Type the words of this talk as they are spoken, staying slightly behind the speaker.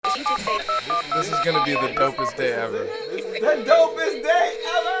This is gonna be the dopest day ever. The dopest day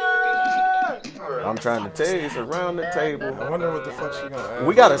ever! I'm trying to tell you, it's around the table. I wonder what the fuck she gonna ask.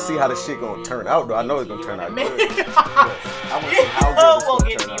 We gotta see how the shit gonna turn out, though. I know it's gonna turn out good. I want to see how good We'll it's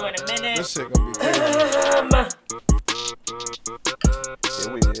get gonna to you turn in a minute. This shit gonna be crazy.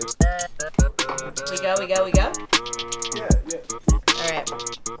 Here we is. We go. Yeah. All right.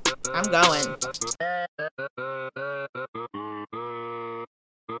 I'm going.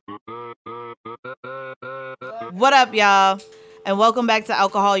 What up, y'all? And welcome back to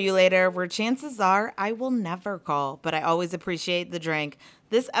Alcohol You Later, where chances are I will never call, but I always appreciate the drink.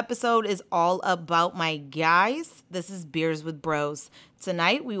 This episode is all about my guys. This is Beers with Bros.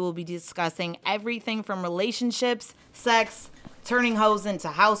 Tonight, we will be discussing everything from relationships, sex, turning hoes into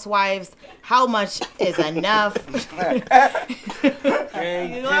housewives, how much is enough. Y'all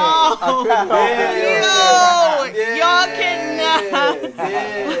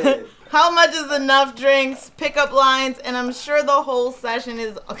cannot. How much is enough drinks, pickup lines, and I'm sure the whole session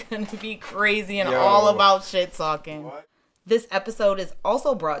is going to be crazy and all about shit talking. This episode is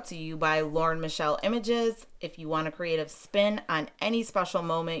also brought to you by Lauren Michelle Images. If you want a creative spin on any special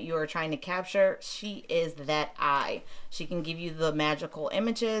moment you are trying to capture, she is that eye. She can give you the magical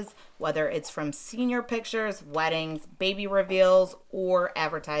images, whether it's from senior pictures, weddings, baby reveals, or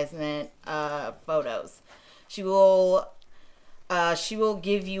advertisement photos. She will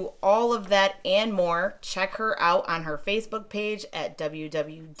give you all of that and more. Check her out on her Facebook page at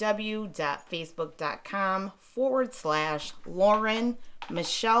www.facebook.com/Lauren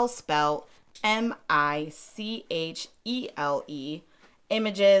Michelle, spelled Michele,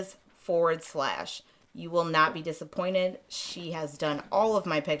 images /. You will not be disappointed. She has done all of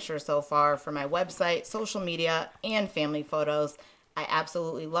my pictures so far for my website, social media, and family photos. I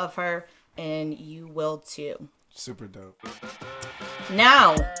absolutely love her, and you will too. Super dope.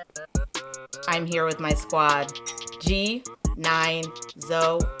 Now, I'm here with my squad, G, 9,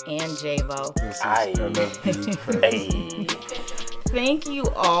 Zoe, and Javo. This is gonna be crazy. Thank you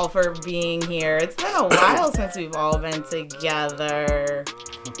all for being here. It's been a while since we've all been together.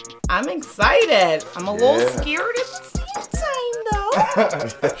 I'm excited. I'm a little scared at the same time,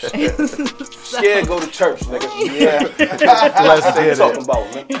 though. Scared, go to church, nigga. Yeah. Let's What get you it. talking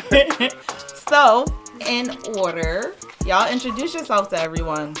about, man? So, in order, y'all introduce yourself to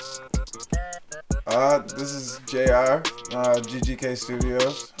everyone. This is JR, GGK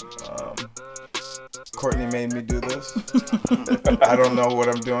Studios. Courtney made me do this. I don't know what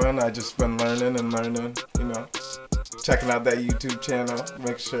I'm doing. I just been learning, you know. Checking out that YouTube channel,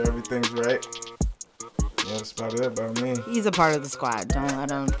 make sure everything's right. Yeah, that's about it about me. He's a part of the squad. Don't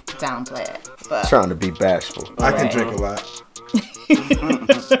let him downplay it. But Trying to be bashful. I can drink a lot.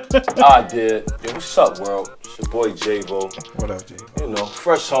 I did. Yo, what's up, world? It's your boy Javo. What up, Jay? You know,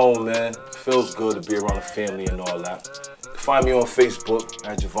 fresh home, man. Feels good to be around the family and all that. You can find me on Facebook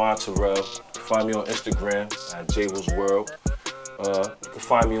at Javon Terrell. You can find me on Instagram at Javo's World. You can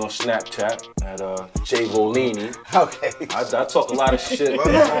find me on Snapchat at Javolini. Okay. I talk a lot of shit.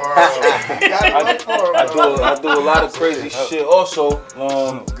 I I do a lot of crazy shit. Also,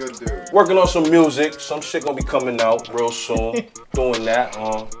 Good dude. working on some music. Some shit gonna be coming out real soon. Doing that.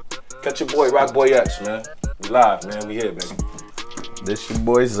 Catch your boy Rock Boy X, man. We live, man. We here, baby. This your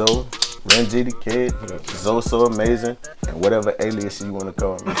boy Zoe, Renji the Kid, Zoe So Amazing, and whatever alias you want to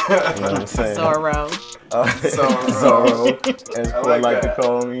call me. You know what I'm saying? Zorro. Zorro, as I people like to that.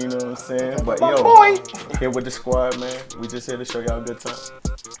 call me, you know what I'm saying? But yo, here with the squad, man. We just here to show y'all a good time.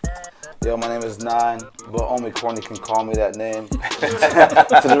 Yo, my name is Nine, but only Corny can call me that name. To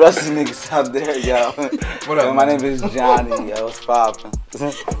the rest of the niggas out there, yo. What up, Yo, my man? name is Johnny, yo. What's poppin'?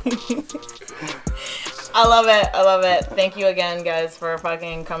 I love it. Thank you again, guys, for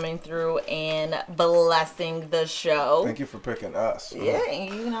fucking coming through and blessing the show. Thank you for picking us. Yeah,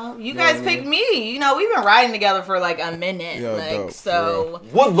 you know, you know guys what I mean? picked me. You know, we've been riding together for like a minute. Yo, like, dope, so.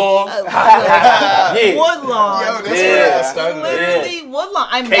 Woodlawn. Yeah. Woodlawn. Yo, this Yeah. is where I started. Literally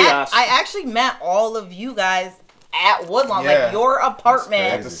Woodlawn. Chaos. I actually met all of you guys at Woodlawn. Yeah. Like your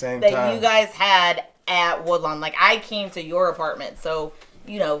apartment At the same that time. you guys had at Woodlawn. Like I came to your apartment. So,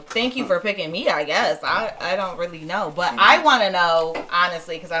 you know, thank you for picking me, I guess. I don't really know. But I want to know,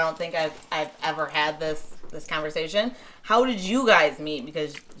 honestly, because I don't think I've ever had this conversation. How did you guys meet?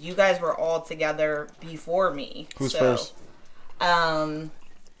 Because you guys were all together before me. Who's So, first?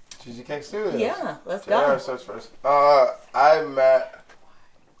 GGK Studios. Yeah, let's JR go. starts first. I met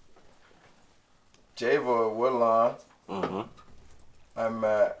Javo at Woodlawn. Mm-hmm. I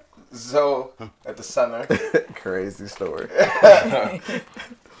met Zoe at the center. Crazy story.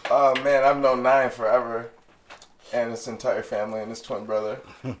 Oh man, I've known Nine forever. and his entire family and his twin brother.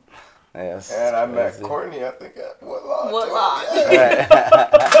 Yes. And I met Courtney, I think, at Woodlawn. Woodlawn.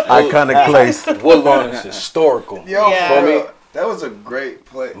 Iconic place. Woodlawn is historical. Yo, Yeah. for For me, real, that was a great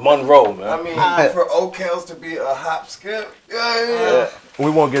place. Monroe, man. I mean, for Oak Hills to be a hop skip, yeah. We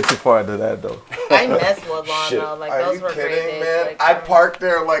won't get too far into that though. I miss Woodlawn Shit. though. Like Are those you were great kidding, days. man? Like, I'd park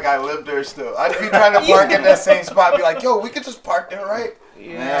there like I lived there still. I'd be trying to park in that same spot, be like, yo, we could just park there, right?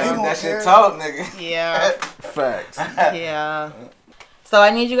 Yeah, don't that care. shit talk, nigga. Yeah. Facts. Yeah. So I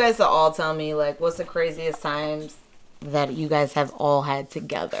need you guys to all tell me, like, what's the craziest times that you guys have all had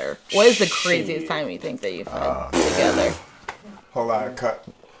together? What is the craziest time you think that you've had together? Hold on, cut.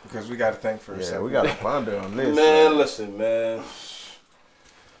 Because we got to think for a Yeah, second. we gotta ponder on this. Man, listen, man.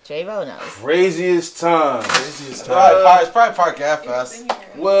 J-Vo knows. Craziest time. Craziest time. It's probably Park Fest.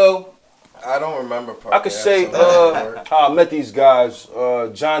 Well, I don't remember part I could say how I met these guys.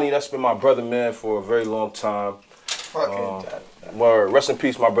 Johnny, that's been my brother, man, for a very long time. Fucking Well, rest in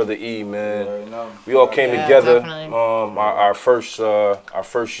peace, my brother E, man. already know. We all came Yeah, together. definitely. Our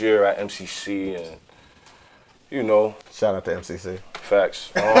first year at MCC, and you know, Shout out to MCC.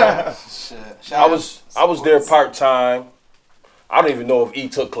 facts. Shit. I was there part time. I don't even know if E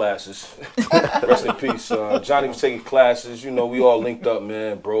took classes. Rest in peace. Johnny was taking classes. You know, we all linked up,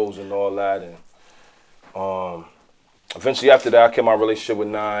 man, bros and all that. And eventually after that, I kept my relationship with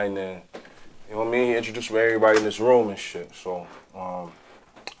Nine, and you know what I mean. He introduced me to everybody in this room and shit. So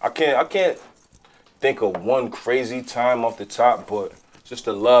I can't think of one crazy time off the top, but just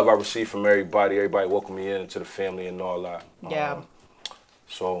the love I received from everybody. Everybody welcomed me into the family and all that. Yeah.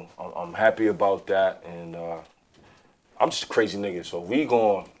 So I'm happy about that, and I'm just a crazy nigga. So we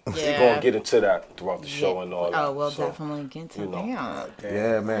gonna get into that throughout the show and all that. Oh, we'll So, definitely get to you know. that.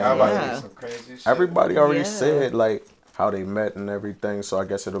 Yeah, man. I'm about Yeah. to do some crazy shit. Everybody already Yeah. said like how they met and everything, so I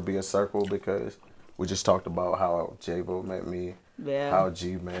guess it'll be a circle because we just talked about how J-Vo met me, Yeah. how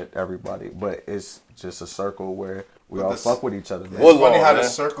G met everybody, but it's just a circle where we But all this- fuck with each other, man. It's Woodlawn, funny how man. the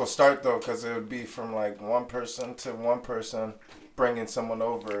circle start though, because it would be from like one person to one person bringing someone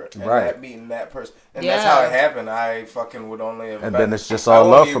over and Right. that meeting that person, and that's how it happened. I fucking would only have And met, then it's just I all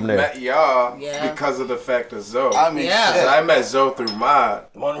only love from there. Met y'all Yeah. because of the fact of Zoe. I mean, Yeah. shit. I met Zoe through Mod,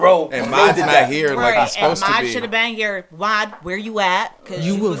 Monroe. and Monroe Mod's did not that. here like Right, he's and supposed to Mod be. should have been here. Mod, where you at? Because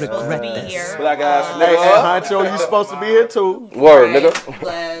you will supposed to be here. Black ass Hey, nigga. Honcho, you supposed to be here too. Word, Right? nigga.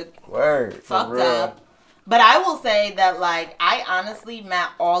 Like, Word. fucked up. But I will say that, like, I honestly met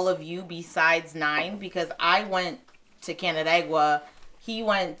all of you besides Nine because I went to Canandaigua. He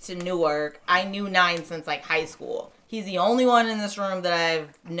went to Newark. I knew Nine since, like, high school. He's the only one in this room that I've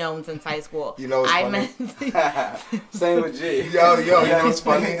known since high school. You know what's I funny? Same with G. Yo, you know what's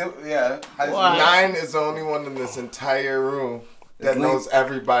funny? Yeah. What? Nine is the only one in this entire room that knows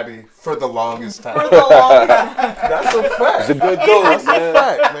everybody for the longest time. For the longest That's a fact. He's a good dude, That's a man.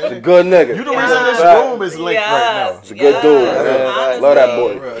 fact, He's a man. good nigga. You the Yeah. reason this room is linked right now. He's a good dude, man. honestly. Love that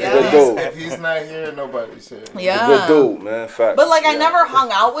boy. Bro, He's Yeah. a good dude. If he's not here, nobody's here. Yeah. Good dude, man. Facts. But like I never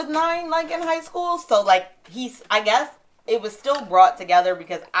hung out with Nine like in high school, so like I guess it was still brought together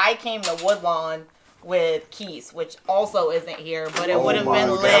because I came to Woodlawn with Keys, which also isn't here, but it would have my been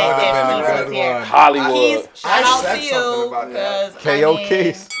God. lit That if would've Keys been a was good here. one. Hollywood. Keys, shout I out said to something you about that. because KO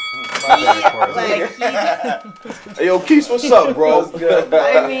Keys. Hey, yo, Keith, what's up, bro?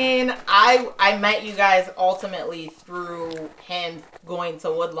 I mean, I met you guys ultimately through him going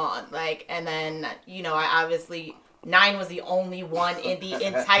to Woodlawn, like, and then I obviously. Nine was the only one in the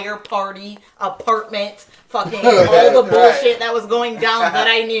entire party, apartment, fucking all the bullshit that was going down that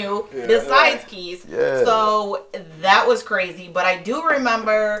I knew, besides Keys. Yeah. So that was crazy. But I do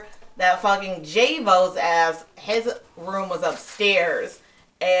remember that fucking J-Vo's ass, his room was upstairs.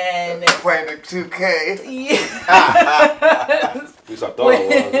 And Playing the 2K. yeah. At least I thought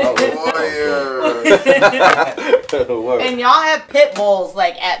it was. Word. And y'all have pit bulls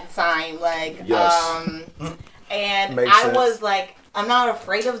like at the time, like Yes. and Makes I sense. was like, I'm not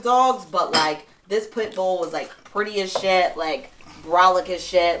afraid of dogs, but like this pit bull was like pretty as shit, like brolic as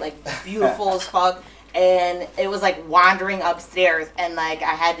shit, like beautiful as fuck, and it was like wandering upstairs, and like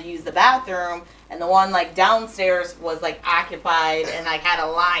I had to use the bathroom, and the one like downstairs was like occupied, and like had a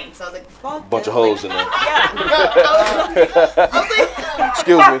line, so I was like, fuck. Bunch this. of holes in there. Yeah. I was like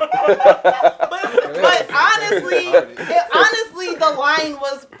Excuse me. but honestly, the line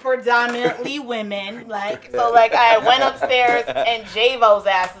was predominantly women. Like, so, like, I went upstairs and J-Vo's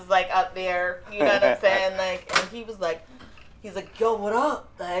ass is like up there. You know what I'm saying? Like, and he's like, yo, what up?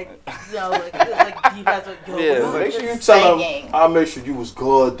 Like, like, you guys were, yo, Yeah, what up? make sure you Just tell singing. him. I'll make sure you was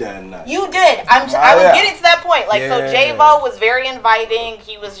good that night. You did. I was getting to that point. Like, so Yeah. J-Vo was very inviting.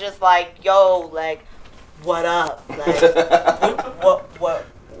 He was just like, yo, like, what up? Like, what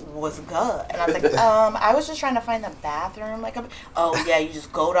was good? And I was like, I was just trying to find the bathroom. Like, oh yeah, you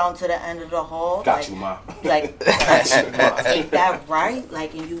just go down to the end of the hall. Got like, you, Ma. Like, take that right,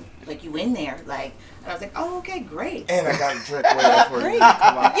 like, and you in there, like. And I was like, oh, okay, great. And I got a drink waiting for you.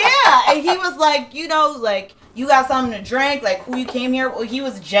 Come on. Yeah, and he was like, you know, like, you got something to drink, like, who you came here. Well, he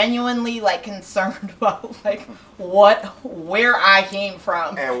was genuinely, like, concerned about, like, where I came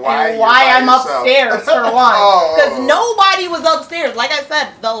from. And why I'm upstairs, for one. Because Oh. nobody was upstairs. Like I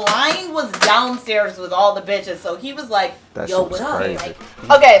said, the line was downstairs with all the bitches. So he was like, That yo, shit was what up? crazy.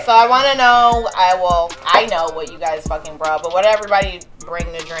 Like, okay, so I want to know, I know what you guys fucking brought, but what everybody bring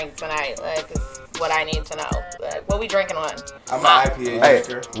to drink tonight, like, is what I need to know. Like, what we drinking on? I'm an IPA Hey,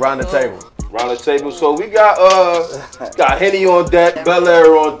 drinker. round the table. Round the table. So we got Henny on deck, Bel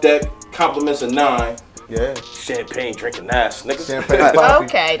Air on deck, compliments of 9. Yeah. Champagne drinking ass, nigga. Champagne poppy.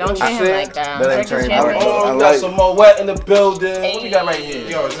 Okay, don't treat him like that. That ain't Drink trained champagne. by- Oh, I we got like- some more wet in the building. What we got right here?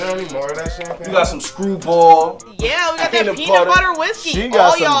 Yo, is there any more of that champagne? We got some screwball. Yeah, we got that Peanut peanut butter. butter whiskey. She got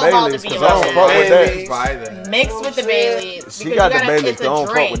All some y'all about to Baileys, be 'cause in I don't that. fuck with Baileys. that. Buy that. Mixed with the Baileys. She because got you the gotta- Baileys. it's a Don't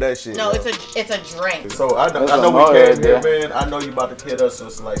fuck drink. with that shit, No, yo. it's a drink. So I know That's we a came here, yeah. man. I know you about to hit us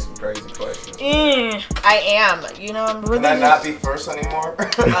with like some crazy questions. I am. You know, I'm really. Can I not be first anymore?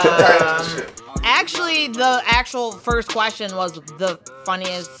 Actually, the actual first question was the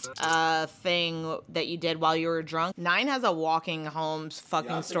funniest thing that you did while you were drunk. 9 has a walking home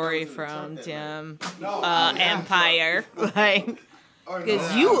fucking story from Tim Empire. Like,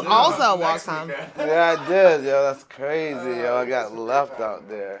 because you also walked home. Yeah, I did, yo. That's crazy, yo. I got left out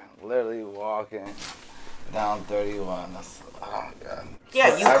there, literally walking down 31. That's, oh my God. Yeah,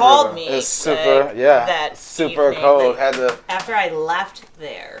 you Everywhere. called me. It's super, like, yeah, that super evening, cold. like, Had to after I left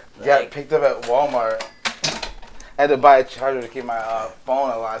there. got Like, picked up at Walmart. Had to buy a charger to keep my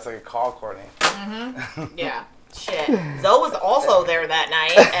phone alive so I could call Courtney. yeah. Shit. Zoe was also there that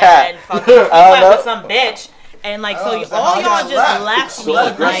night and fucking we I went don't with some bitch. And like, so so all how y'all y'all just left?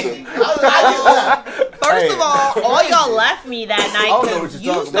 left me. Like, first of all y'all left me that night don't know what because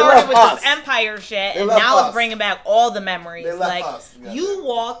you're you talking about. started They with left this us. Empire shit, and left now it's us. bringing back all the memories. They left Like, us. Yeah. you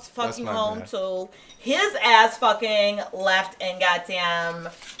walked fucking my home bad. to his ass fucking left and goddamn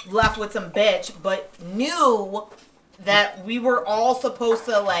left with some bitch, but knew that we were all supposed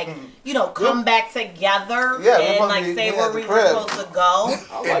to, like, you know, come back together Yeah, we're and supposed like to be say at where the we were crib. supposed to go.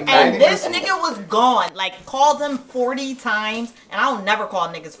 And And this nigga was gone. Like, called him 40 times. And I'll never call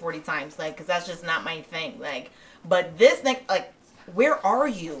niggas 40 times. Like, because that's just not my thing. Like, but this nigga, like, where are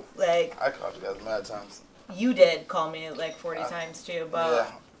you? Like, I called you guys mad times. you did call me, like, 40 times, too. But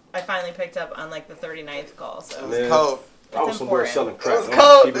Yeah. I finally picked up on, like, the 39th call. So, Man, Cold. I was somewhere important. selling crack.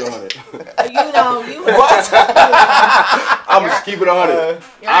 It was I'm just keep cold. it on it. you know, you I'm just keep it on it.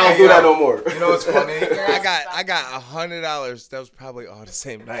 You're I don't do that no more. You know what's funny? You're I got $100. That was probably all the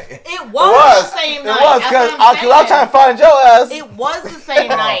same night. It was the same It night. was, That's because what I'm I was trying saying. to find your ass. It was the same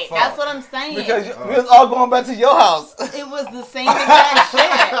night. fuck. That's what I'm saying. Because we was all going back to your house. It was the same exact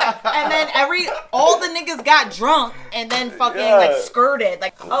shit. And then all the niggas got drunk and then fucking like skirted.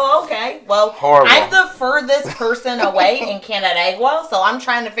 Like, oh, okay. Well, Horrible. I'm the furthest person away in Canandaigua, so I'm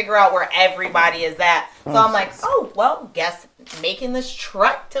trying to figure out where everybody is at. So I'm like, oh, well, guess making this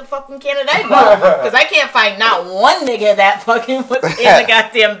trek to fucking Canandaigua. Because I can't find not one nigga that fucking was in the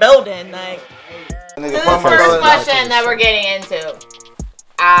goddamn building. Like, so this first question that we're getting into,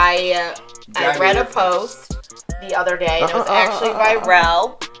 I read a post the other day, and it was actually by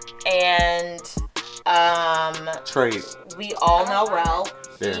Rel, and Trade. we all know Rel.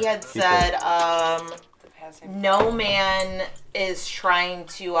 He Yeah, had keep said, no man is trying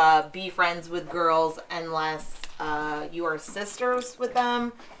to be friends with girls unless you are sisters with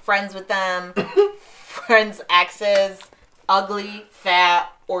them, friends with them, friends exes, ugly,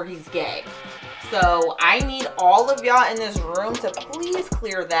 fat, or he's gay. So I need all of y'all in this room to please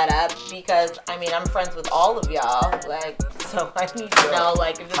clear that up because I mean I'm friends with all of y'all. Like, so I need to know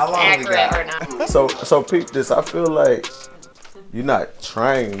like if this is How long we accurate got? or not. So peep this. I feel like you're not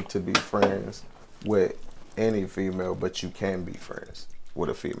trying to be friends with any female, but you can be friends with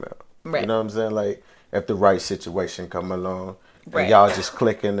a female. Right. You know what I'm saying? Like if the right situation come along and Right. y'all just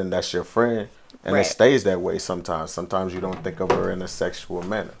clicking and that's your friend. And Right. it stays that way sometimes. Sometimes you don't think of her in a sexual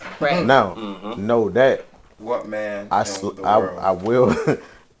manner. Right. Now, know that What man I in the world? will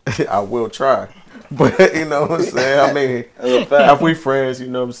I will try. But you know what I'm saying? I mean, a fact. if we friends, you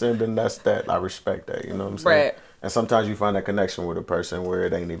know what I'm saying, then that's that. I respect that, you know what I'm saying? Right. And sometimes you find that connection with a person where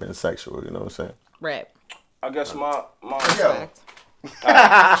it ain't even sexual, you know what I'm saying? Right. I guess my Yo,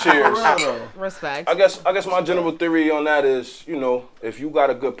 cheers. Respect. I guess my general theory on that is, you know, if you got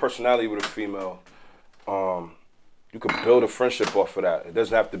a good personality with a female, you can build a friendship off of that. It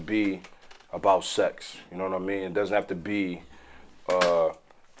doesn't have to be about sex. You know what I mean? It doesn't have to be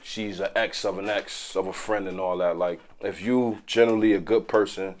she's an ex of a friend and all that. Like, if you generally a good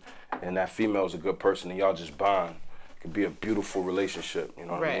person and that female's a good person and y'all just bond, it could be a beautiful relationship. You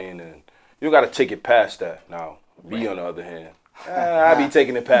know what I mean? And you got to take it past that. Now, me on the other hand, I be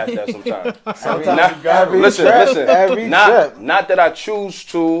taking it past that sometimes. Listen. Not that I choose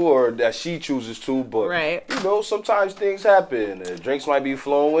to or that she chooses to, but you know, sometimes things happen. Drinks might be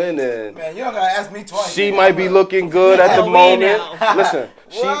flowing, and man, you don't gotta ask me twice. She might be looking good at the moment. Listen,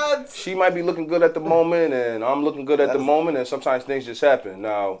 she might be looking good at the moment, and I'm looking good at the moment, and sometimes things just happen.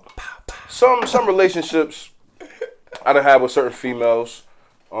 Now, some relationships I done had with certain females,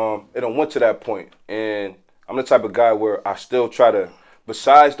 it done went to that point, and I'm the type of guy where I still try to,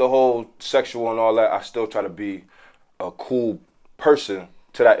 besides the whole sexual and all that, I still try to be a cool person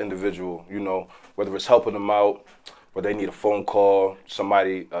to that individual, you know, whether it's helping them out, whether they need a phone call,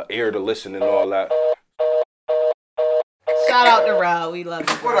 somebody, ear to listen and all that. Shout out to Ro, we love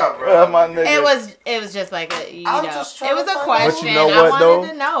you. What up, bro? My nigga. It was just like a, it was a question. But you know what, I wanted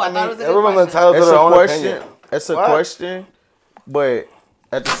to know. I thought it was a good entitled to their own opinion. It's a question, but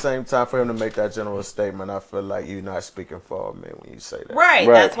at the same time, for him to make that general statement, I feel like you're not speaking for me when you say that. Right.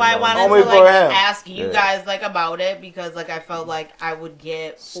 That's why I wanted to ask you guys about it, because I felt like I would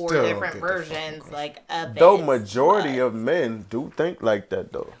get four different versions of it. Though majority of men do think like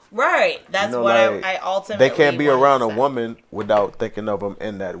that though. Right. That's what I ultimately. They can't be around a woman without thinking of them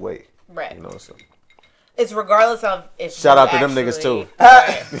in that way. Right. You know, so it's regardless of if. Shout out to them niggas too.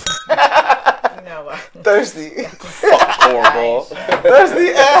 No, thirsty. Fuck cornball.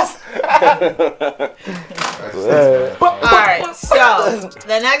 Thirsty ass. Alright, so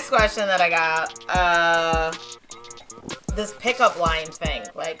the next question that I got, this pickup line thing.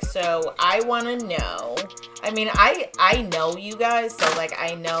 So I want to know. I mean, I know you guys, so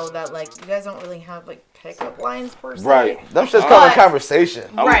I know that you guys don't really have pickup lines per se. Right. Them shit's called a conversation.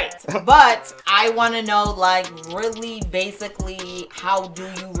 Right. But I want to know, really, basically, how do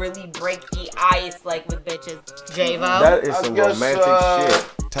you really break the ice, with bitches? J-Vo? That is some romantic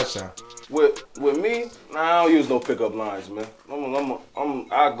shit. Touchdown. With me, I don't use no pickup lines, man.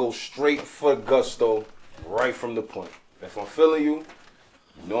 I go straight for gusto, right from the point. If I'm feeling you,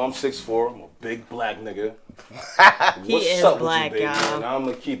 you know I'm 6'4", I'm a big black nigga. He is black, y'all. I'm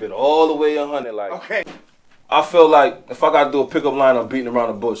gonna keep it all the way 100. Okay. I feel like if I gotta do a pickup line, I'm beating around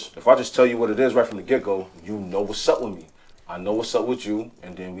the bush. If I just tell you what it is right from the get-go, you know what's up with me. I know what's up with you,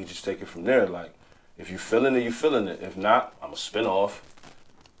 and then we just take it from there. If you feeling it, you feeling it. If not, I'm gonna spin off.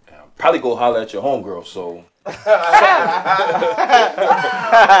 And I'll probably go holler at your homegirl, so.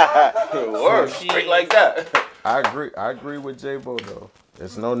 Word, straight like that. I agree with J-Bo though.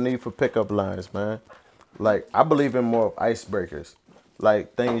 There's no need for pickup lines, man. I believe in more of icebreakers,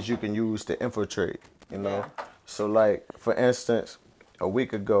 things you can use to infiltrate, you know. Yeah. So for instance, a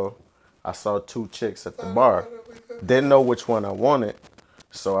week ago, I saw two chicks at the bar. Didn't know which one I wanted,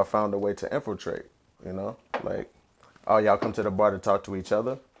 so I found a way to infiltrate, you know. Oh, y'all come to the bar to talk to each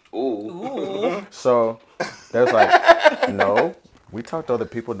other? Ooh. So there's no, we talk to other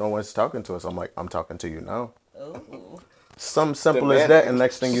people, no one's talking to us. I'm I'm talking to you now. Ooh. Something simple as that, and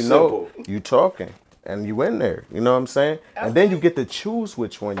next thing you know, you talking, and you in there. You know what I'm saying? Okay. And then you get to choose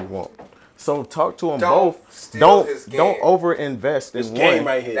which one you want. So talk to them both. Don't over invest in one. Game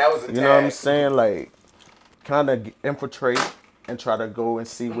right here. That was a tag. You know what I'm saying? Kind of infiltrate and try to go and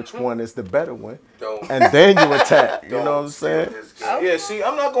see which one is the better one, and then you attack. You know what I'm saying? Yeah. See,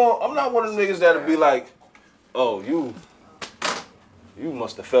 I'm not one of the niggas that'll be like, oh, you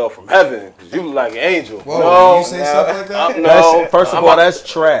must have fell from heaven because you like an angel. Whoa, no, you say stuff like that? No. First of all, that's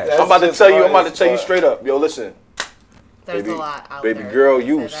trash. I'm about to tell you straight up. Yo, listen. There's a lot out baby there. Girl,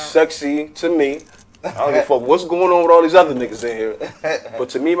 you sexy to me. I don't give a fuck what's going on with all these other niggas in here. But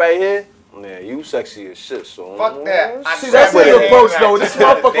to me right here, man, you sexy as shit. So fuck that. See, that's his approach though. This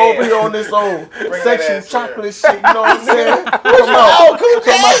motherfucker over here on this old sexual chocolate shit. You know what I'm saying?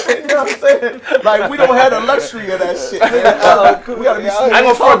 Come on, you know what I'm saying? We don't have the luxury of that shit. We gotta be. I ain't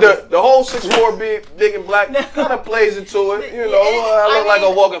gonna front the whole 6'4" big and black kind of plays into it. You know, I look like a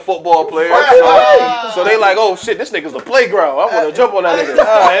walking football player. So they like, oh shit, this nigga's the playground. I want to jump on that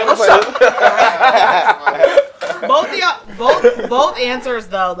nigga. What's up? Both answers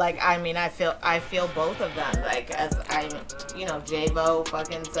though, I feel both of them. As J-Bo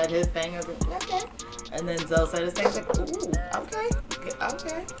fucking said his thing, I was like, okay. And then Zoe said his thing, I was like, ooh,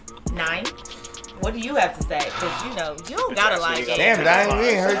 okay. 9. What do you have to say? Because you don't got a line game. Damn, Diane, we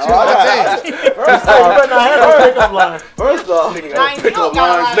ain't heard you all day. First off, you better not have no pickup line. First off, 9, you don't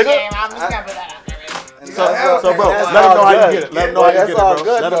got a line game. I'm just gonna put that out there. So, bro, let him know how you get it. Let him know how you get it, bro.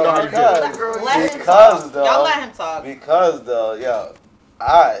 Let him know how you get it. Let him talk. Though, Y'all let him talk. Because though, yo,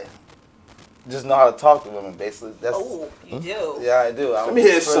 I just know how to talk to women. Basically, that's. Oh, you do. Yeah, I do. Let me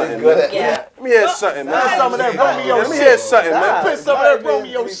hear something, good man. at Let me hear something, man. Put some of that Romeo Let me shit. hear something, man. Put some of that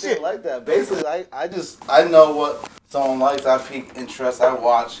Romeo anything shit. like that. Basically, I know what someone likes. I pique interest. I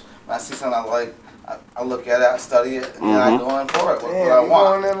watch. When I see something I like, I look at it, I study it, and then I go in for it. What I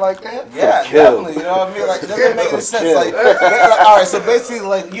want. Going in like that? Yeah, definitely. You know what I mean? Like, it doesn't make any sense. Like, all right, so basically,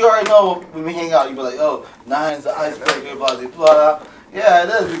 like, you already know when we hang out, you be like, oh, 9's the icebreaker, blah, blah, blah. Yeah, it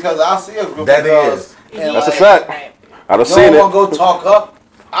is, because I'll see a group That of girls. is. And That's a like, fact. Right. I done No seen one it. go talk up.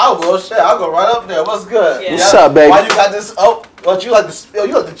 I will, shit. I'll go right up there. What's good? Yeah. What's up, baby? Why you got this? Oh, what you like the? Yo,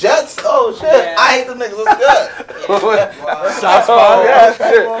 you like the Jets? Oh shit! Yeah. I hate them niggas. What's good? Shots fired. Yeah,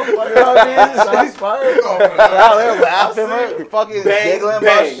 shit. You know what I mean? Shots fired. Out there laughing, man. Fucking giggling about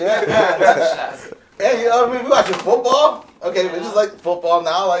bang. shit. Hey, you know what I mean? We watching football. Okay, we just like football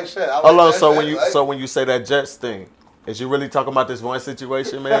now. Like shit. I like Hold on. that So shit, when you say that Jets thing, is you really talking about this one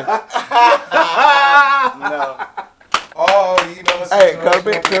situation, man? No. Oh, you know what's Hey, cause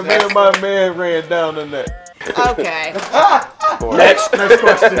me and my man ran down on that. Okay. Next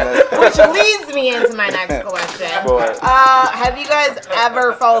question. Which leads me into my next question. Have you guys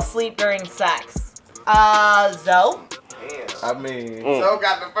ever fall asleep during sex? Zoe? I mean, So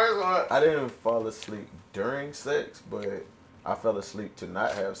got the first one. I didn't fall asleep during sex, but I fell asleep to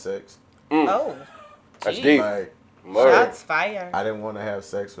not have sex. Oh. That's Jeez. deep. Like, Murder. Shots fired. I didn't want to have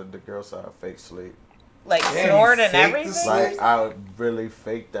sex with the girl, so I fake sleep. Like Damn, snort you and faked the everything? sleep? Like, I really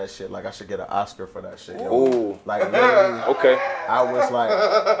faked that shit. Like, I should get an Oscar for that shit. Yo. Ooh. Like, literally, Okay. I was like,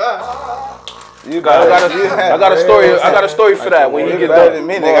 You I got a story. I got a story for that. When you get better done,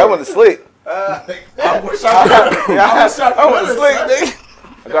 than me, nigga. I went to sleep. I wish I went to sleep,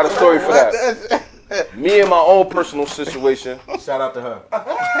 nigga. I got a story for that. Me and my own personal situation. Shout out to her.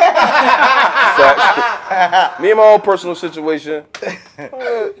 Facts. Me and my own personal situation.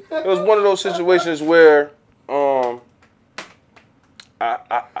 It was one of those situations where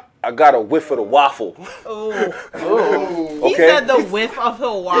I got a whiff of the waffle. Ooh. Okay. He said the whiff of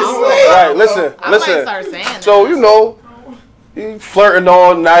the waffle. Right, listen. I might start saying that. So, you know, you flirting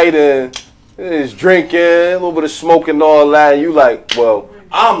all night and it's drinking, a little bit of smoking and all that. And you like, well,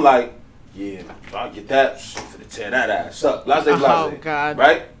 I'm like, yeah, I'll get that. Finna tear that ass up. Blase, blase. Oh, God.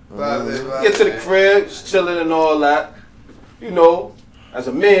 Right? Get to the crib, just chilling and all that. You know, as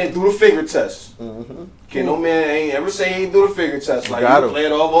a man, do the finger test. Okay, no man ain't ever say he ain't do the finger test. Like, you Got can him. play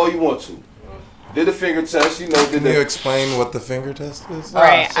it off all you want to. Did the finger test, you know, did Can you the... explain what the finger test is?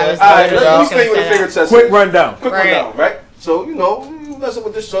 Right. I was All right, literally let me just gonna explain what the say finger that. test Quick is. rundown. Quick Right. rundown, right? So, you know, you messing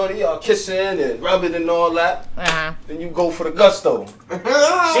with this shorty, y'all kissing and rubbing and all that. Uh-huh. Then you go for the gusto. She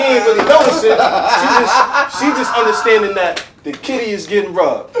ain't really noticing. She just understanding that the kitty is getting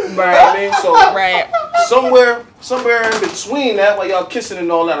rubbed. Right. You know what I mean? So Right. somewhere in between that, while y'all kissing and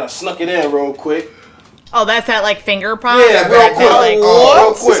all that, I snuck it in real quick. Oh, that's that like finger pop? Yeah, Or real that quick. like,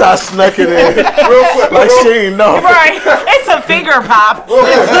 Real quick. So I snuck it in. Real quick. Like she ain't know. Right. It's a finger pop.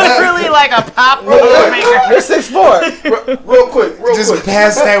 It's literally like a pop with a finger. You're 6'4". Real quick. Just quick.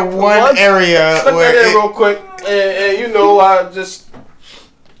 past that one area Stuck where that in it, real quick, and you know, I just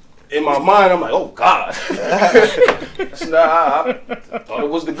in my mind, I'm like, oh God. I thought it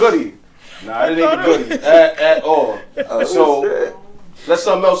was the goodie. Nah, it ain't the goodie at all. So let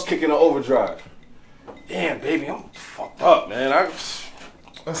something else kick in the overdrive. Damn, baby, I'm fucked up, man. I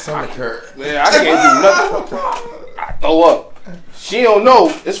stomach hurt. can't do nothing. I throw up. She don't know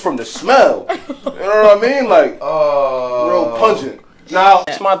it's from the smell. You know what I mean? Like real pungent. Now,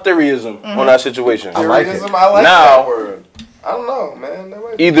 it's my theoryism on that situation. I like it. I like Now- that word. I don't know, man. That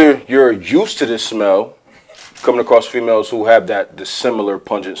might be- Either you're used to this smell, coming across females who have the similar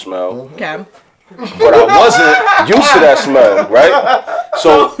pungent smell, Okay. but I wasn't used to that smell, right?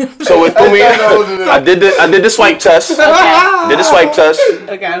 So it threw me. I did the swipe test. Did the swipe test,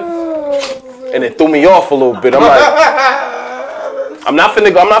 Okay. and it threw me off a little bit. I'm like, I'm not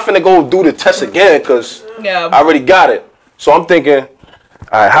finna go do the test again because Yeah. I already got it. So I'm thinking,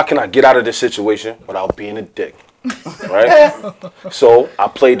 all right, how can I get out of this situation without being a dick? Right? So I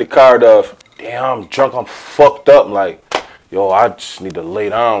played the card of, damn, I'm drunk, I'm fucked up. Like, yo, I just need to lay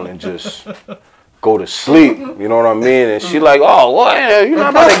down and just go to sleep. You know what I mean? And she like, oh, what? You're not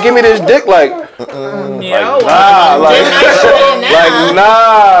about to give me this dick? Like, Yeah.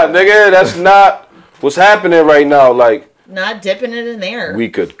 nah, nigga, that's not what's happening right now. Like, Not dipping it in there. we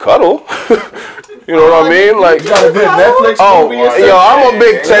could cuddle. You know what I mean? Like, Netflix movie or yo, I'm a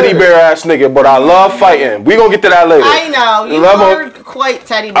big teddy bear ass nigga, but I love fighting. We gonna get to that later. I know. You are quite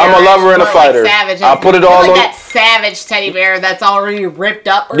teddy bear. I'm a lover and a fighter. Like savage. I put it all like on. that savage teddy bear that's already ripped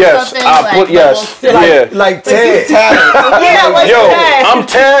up or something. Like Ted. Yeah, like yo, Ted. I'm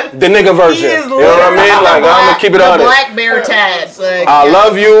Ted, the nigga version. He is You know what I mean? Like, I'm gonna keep it honest. Black bear Ted. Like, I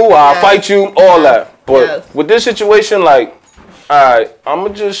love you. I fight you. All that. But with this situation, like, alright, I'm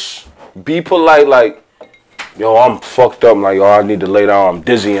gonna just be polite. Like, yo, I'm fucked up. Like, I need to lay down. I'm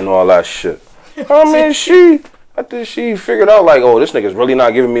dizzy and all that shit. I mean, I think she figured out, like, oh, this nigga's really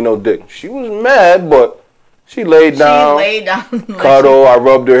not giving me no dick. She was mad, but she laid down. Cuddle, I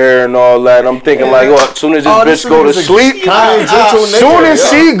rubbed her hair and all that. I'm thinking, like, as soon as this bitch go to sleep, soon as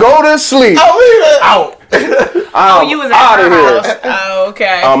she go to sleep, out. You was out of here. Oh,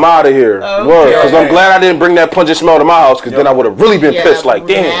 okay. I'm out of here. Word. Because I'm glad I didn't bring that pungent smell to my house, because then I would have really been pissed. Like,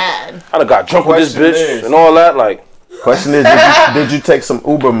 damn, I done got drunk with this bitch and all that. Like, question is, did you take some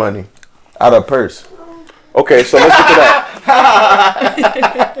Uber money out of purse? Okay, so let's get to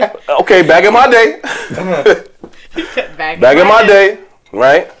that. Okay, back in my day. Back in my day,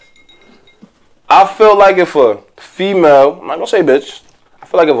 right? I feel like if a female, I'm not gonna say bitch, I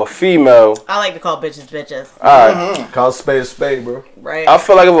feel like if a female. I like to call bitches bitches. Alright. Call spade a spade, bro. Right. I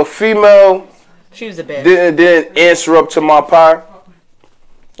feel like if a female. She was a bitch. Didn't answer up to my pie.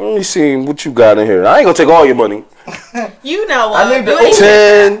 Let me see what you got in here. I ain't gonna take all your money. You know what? I need the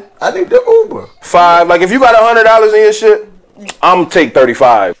 10. I need the Uber. 5. Like, if you got $100 in your shit, I'm take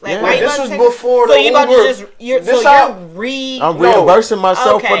 35. Like, why this you was take before so the you Uber. about to just I'm reimbursing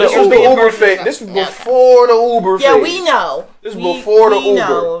myself for the This was the Uber fee. This was before the Uber fee. Yeah, we know. This was before the Uber.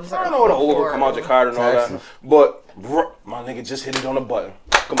 Know. I know the Uber come out your card and all that. But my nigga just hit it on the button.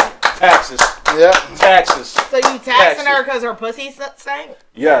 Come on, taxes. Yeah, taxes. So you taxing her because her pussy stank?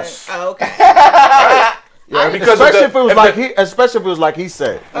 Yes. Oh, okay. Yeah, because especially if it was like he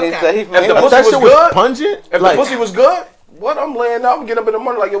said. Okay. If the pussy was good, pungent. If the pussy was good, what I'm laying out, get up in the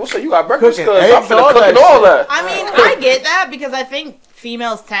morning like, yo, what's up? You got breakfast? Cooking Because I'm eggs, finna all cook that and all that. I mean, I get that because I think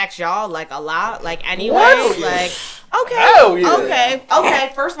females tax y'all like a lot, like anyway. What? Like, okay, Hell yeah.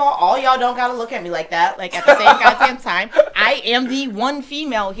 okay. First of all y'all don't gotta look at me like that. Like at the same goddamn time, I am the one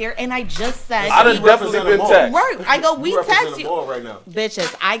female here, and I just said I'd have definitely been taxed. Right, I go, we tax you, right now.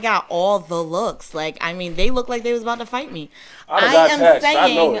 bitches. I got all the looks. Like, I mean, they look like they was about to fight me. I am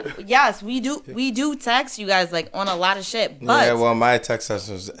saying, yes, we do tax you guys like on a lot of shit. But yeah, well, my text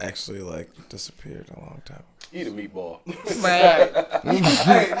messages actually like disappeared a long time ago. Eat a meatball. Right.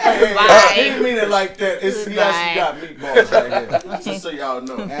 I didn't mean it like that. He actually got meatballs right here. Just so y'all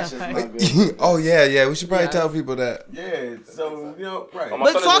know. That's just not good. Oh yeah. We should probably tell people that. Yeah. So right.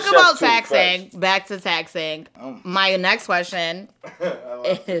 But talk about taxing. Back to taxing. My next question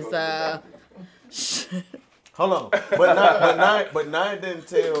is Hold on, but Nine didn't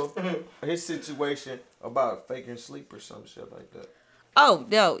tell his situation about faking sleep or some shit like that. Oh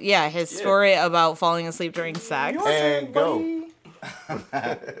no, yeah, his story about falling asleep during sex. And go.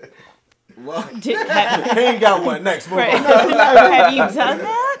 Well, he ain't got one. Next, move on. Have you done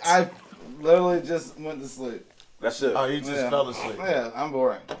that? I literally just went to sleep. That's it. Oh, you just fell asleep. Yeah, I'm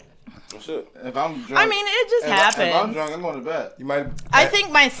boring. That's it. If I'm drunk, I mean, it just happens. If I'm drunk, I'm going to bed. You might. I think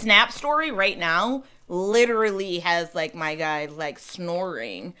my Snap story right now literally has like my guy like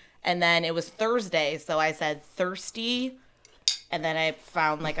snoring, and then it was Thursday, so I said thirsty, and then I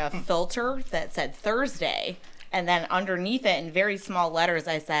found like a filter that said Thursday, and then underneath it in very small letters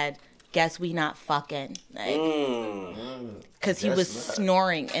I said, "Guess we not fucking," like, because he was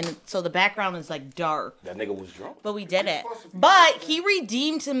snoring, and so the background is like dark. That nigga was drunk. But we did it. But he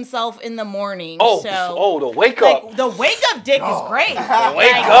redeemed himself in the morning. Oh, so the wake up. like the wake up dick is great. Wake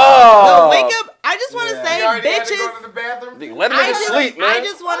Like, up. the wake up. I just want to say, bitches. Let him sleep, man. I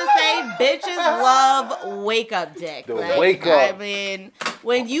just want to say, bitches love wake up dick. The Like, wake up. I mean,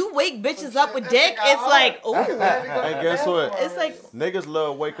 when you wake bitches up with dick, it's like, ooh. And guess what? It's like, Niggas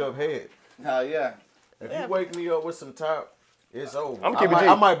love wake up head. Hell yeah. If you wake me up with some top, it's over. I'm keeping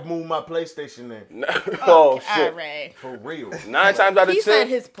I might move my PlayStation in. Oh all shit. right. For real. 9 times out of 10. He said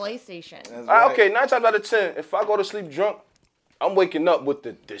his PlayStation. Okay, 9 times out of 10, if I go to sleep drunk, I'm waking up with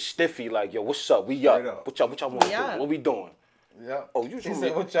the stiffy, like, yo, what's up? We up. Right up. What y'all want to do? What we doing? Yeah. Oh, you He should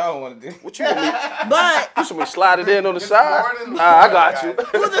said, what y'all want to do? What you want me? But You should be slide it in on the side. I got you.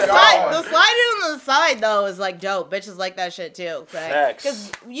 well, the sliding on the side though is like dope. Bitches like that shit too. Facts.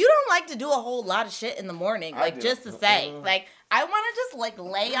 Because you don't like to do a whole lot of shit in the morning, like just to say, like I want to just like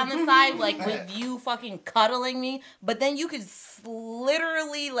lay on the side, like with you fucking cuddling me, but then you could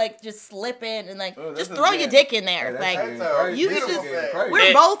literally like just slip in and like just throw your dick in there. Like you could just.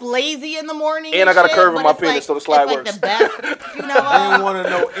 We're both lazy in the morning. And I got a curve in my like, penis, so the slide it's works. Like the best, you know. I didn't want to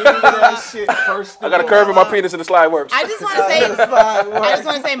know any of that shit first. I got a curve in my penis, and the slide works. I just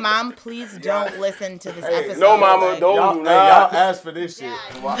want to say, Mom, please don't listen to this episode. No, Mama, like, don't. Y'all asked for this shit.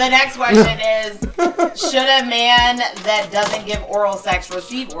 The next question is, should a man that doesn't give oral sex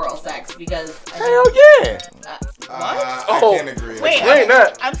receive oral sex? Because Hell yeah. what? I can't agree. Wait, Explain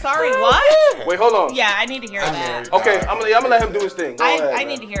that. I'm sorry. What? Wait, hold on. Yeah, I need to hear that. Okay, I'm gonna let him do his thing. Go ahead, I man.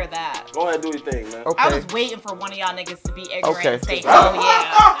 need to hear that. Go ahead, do his thing, man. Okay. I was waiting for one of y'all niggas to be ignorant Okay. and say, "Oh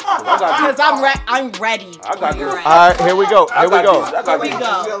yeah," I got because I'm ready. I got You're this. right. All right, here we go. I Here we got go. these. I got Here we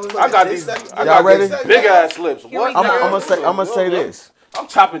these. go. I got these. I Y'all got ready? these big ass slips. Here we What? go. I'm gonna say this. I'm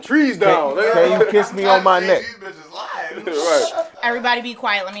chopping trees down. Can you kiss me on my neck? These bitches lying. Right. Everybody, be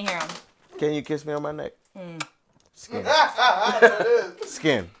quiet. Let me hear him. Can you kiss me on my neck? Skin.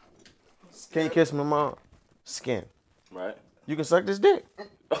 Skin. Can you kiss me on my skin? Right. You can suck this dick.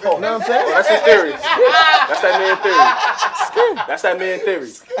 Oh, You know what I'm saying? that's his theory. That's that man theory. That's that man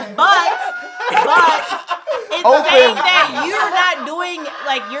theory. But it's Open. saying that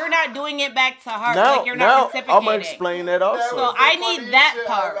you're not doing it back to her. Now, like you're not reciprocating. I'm gonna explain that also. So I need that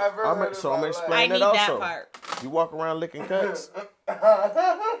part. I'm gonna I explain need that that also. part. You walk around licking cuts?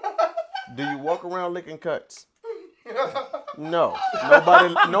 Do you walk around licking cuts? No.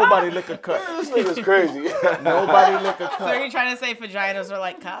 Nobody lick a cut. This nigga's crazy. Nobody lick a So cut. you're trying to say vaginas are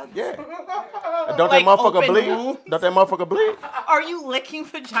like cocks? Yeah. Don't Like that motherfucker open bleed? wounds? Don't that motherfucker bleed? Are you licking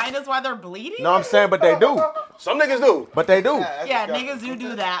vaginas while they're bleeding? No, I'm saying, but they do. Some niggas do. But they do. Yeah, niggas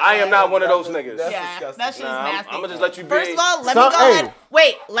do that. I am not one of those niggas. Yeah, that shit is Nah, nasty. I'm gonna just let you be. First of all, let Some- me go hey. ahead.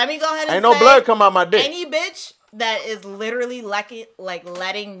 Wait, let me go ahead and Ain't no say blood come out my dick. any bitch that is literally letting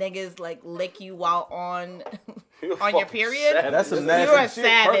niggas like lick you while on your fucking period. savage. That's some You're a nasty shit,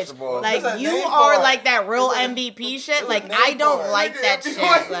 savage. first of all. Like There's a you name are for it. like that real MVP shit. Like name I don't for it. like that shit.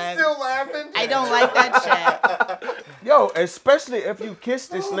 Like, Still laughing? I don't like that shit. Yo, especially if you kiss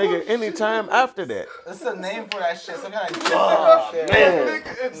this nigga anytime after that. It's a name for that shit. Some kind of shit. Man.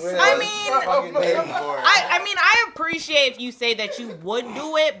 I mean, Fucking name for it. I mean, I appreciate if you say that you would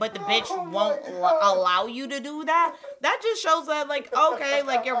do it, but the bitch won't allow you to do that. That just shows that, like, okay,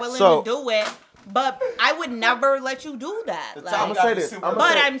 like you're willing So- to do it, but I would never let you do that. The Like, top I'ma got say me this. super I'ma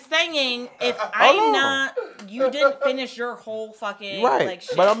but say- I'm saying if Hold I'm on. not, you didn't finish your whole fucking Right. like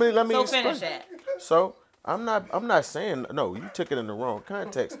shit. But I mean, let me so explain. finish it. So I'm not saying no. You took it in the wrong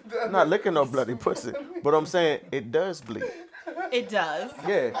context. I'm not licking no bloody pussy, but I'm saying it does bleed. It does.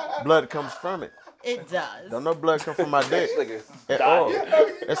 Yeah, blood comes from it. It does. Don't no blood come from my dick Nigga. at all.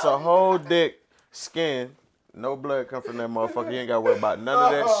 It's a whole dick skin. No blood come from that motherfucker. You ain't gotta worry about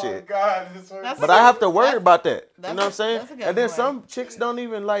none of that shit. God, this one. That's But I have to worry that's- about that. You that's know what I'm a- saying? that's a good And then point. some chicks don't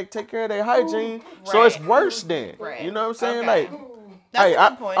even like take care of their hygiene, so it's Right. worse then. Right. You know what I'm saying? Okay. Like, That's hey, a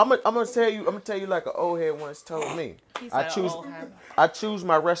good point. I'm gonna tell you like an old head once told me. He I said, choose "Oh, heaven." I choose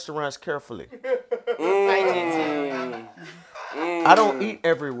my restaurants carefully. I did too. I don't eat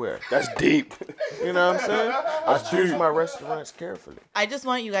everywhere. That's deep. You know what I'm saying? I choose my restaurants carefully. I just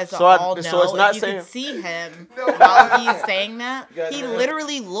want you guys to So I- all know, so it's not if you saying- could see him while he's saying that, guys he know.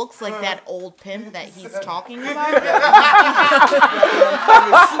 literally looks like that old pimp that he's talking about.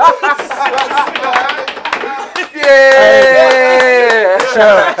 Yeah.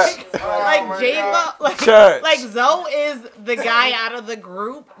 Church. Like J-Bo, Church. like Zoe is the guy out of the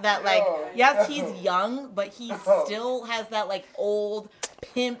group that like, yes, he's young, but he still has that like old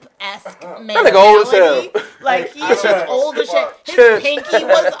pimp-esque mentality. nigga old as hell. Like he's just old as shit. His Church. pinky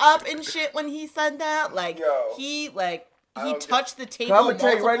was up and shit when he said that. Like Yo. he touched the table I'm gonna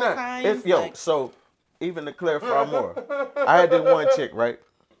tell you multiple right now. times. Yo, so even to clarify more, I had this one chick, right?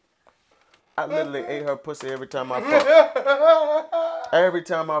 I literally ate her pussy every time I fucked. Every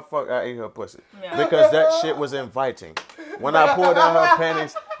time I fucked, I ate her pussy. Yeah. Because that shit was inviting. When I pulled down her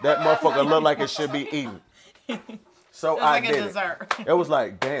panties, that motherfucker looked like it should be eaten. So It was I like a did dessert. it. It was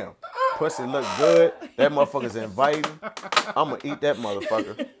like, damn, pussy look good. That motherfucker's inviting. I'm gonna eat that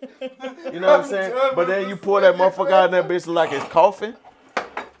motherfucker. You know what I'm saying? But then you pour that motherfucker out and that bitch look like it's coughing.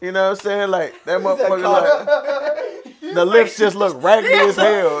 You know what I'm saying? Like that motherfucker like the lips just look raggedy as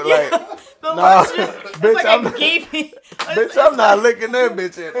hell. Like The Nah, lips just, bitch, it's like I'm a not- gaping. bitch, I'm not licking that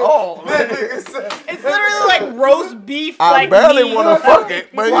bitch at all. It's literally like roast beef. I like barely meat. want to fuck it,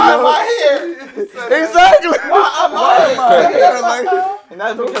 but you Why am know, I here? exactly. Why am I here? Like, And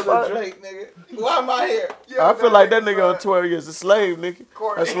that's because of Drake, nigga. Why am I here? Yo, I feel like that nigga on 12 years a slave, nigga.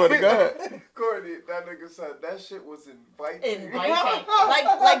 I swear to God. Courtney, that nigga said that shit was inviting. Inviting.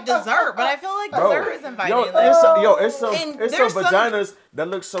 like dessert, but I feel like dessert is inviting. It's some vaginas that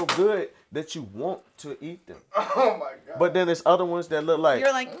look so good that you want to eat them. Oh my God. But then there's other ones that look like,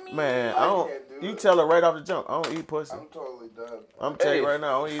 You're like, man, I don't. You tell her right off the jump, I don't eat pussy. I'm totally done. I'm telling you right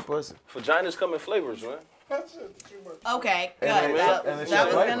now, I don't eat pussy. Vaginas come in flavors, man. That's just too much. okay, good. And That it's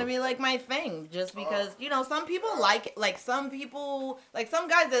was flavor. gonna be like my thing, just because some people like some people like some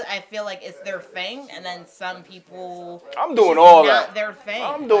guys that I feel like it's their thing, and then some people I'm doing all not that. their thing.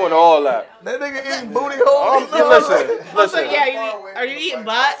 I'm doing all that. That nigga eating booty holes. Listen. Are you eating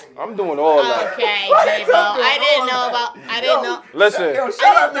butt? I'm doing all that. Okay, J-Bo. I didn't know. Listen. Yo,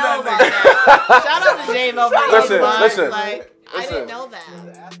 shout out to that nigga. Shout out to J-Bo for eating butt. Listen. Like, I didn't know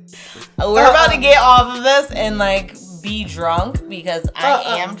that. We're about to get off of this and like be drunk because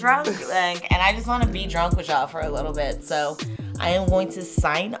I am drunk, and I just want to be drunk with y'all for a little bit. So I am going to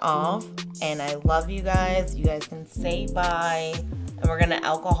sign off, and I love you guys. You guys can say bye, and we're gonna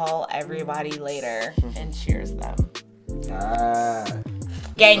alcohol everybody later and cheers them.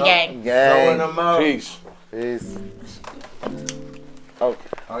 Gang, gang. Throwing them out. Peace. Peace. Oh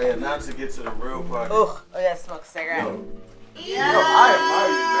yeah, now to get to the real part. Oh, I gotta smoke a cigarette. Yo, I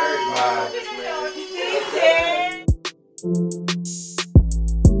admire you very much, man.